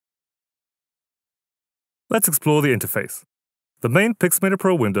Let's explore the interface. The main Pixelmator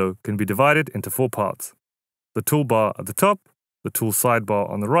Pro window can be divided into 4 parts: the toolbar at the top, the tool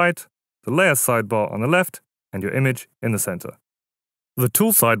sidebar on the right, the layer sidebar on the left, and your image in the center. The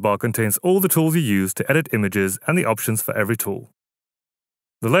tool sidebar contains all the tools you use to edit images and the options for every tool.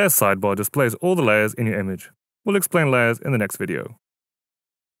 The layer sidebar displays all the layers in your image. We'll explain layers in the next video.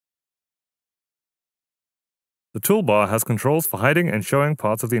 The toolbar has controls for hiding and showing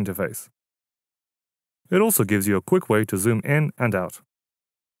parts of the interface. It also gives you a quick way to zoom in and out.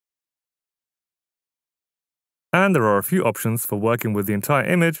 And there are a few options for working with the entire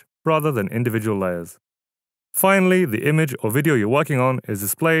image rather than individual layers. Finally, the image or video you're working on is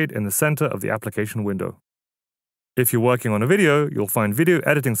displayed in the center of the application window. If you're working on a video, you'll find video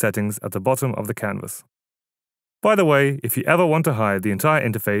editing settings at the bottom of the canvas. By the way, if you ever want to hide the entire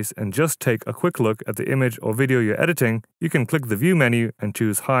interface and just take a quick look at the image or video you're editing, you can click the View menu and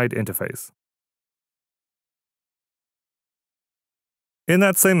choose Hide Interface. In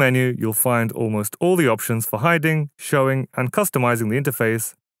that same menu, you'll find almost all the options for hiding, showing, and customizing the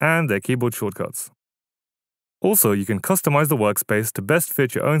interface and their keyboard shortcuts. Also, you can customize the workspace to best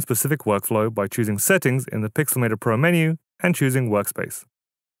fit your own specific workflow by choosing Settings in the Pixelmator Pro menu and choosing Workspace.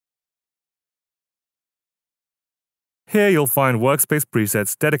 Here you'll find workspace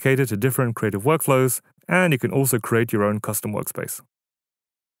presets dedicated to different creative workflows, and you can also create your own custom workspace.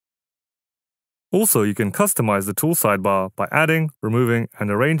 Also, you can customize the tool sidebar by adding, removing, and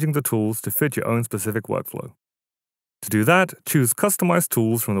arranging the tools to fit your own specific workflow. To do that, choose Customize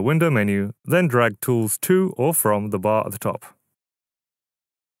Tools from the window menu, then drag tools to or from the bar at the top.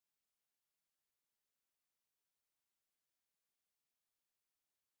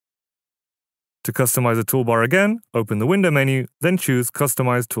 To customize the toolbar again, open the window menu, then choose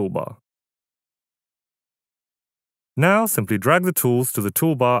Customize Toolbar. Now simply drag the tools to the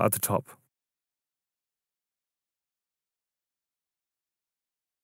toolbar at the top.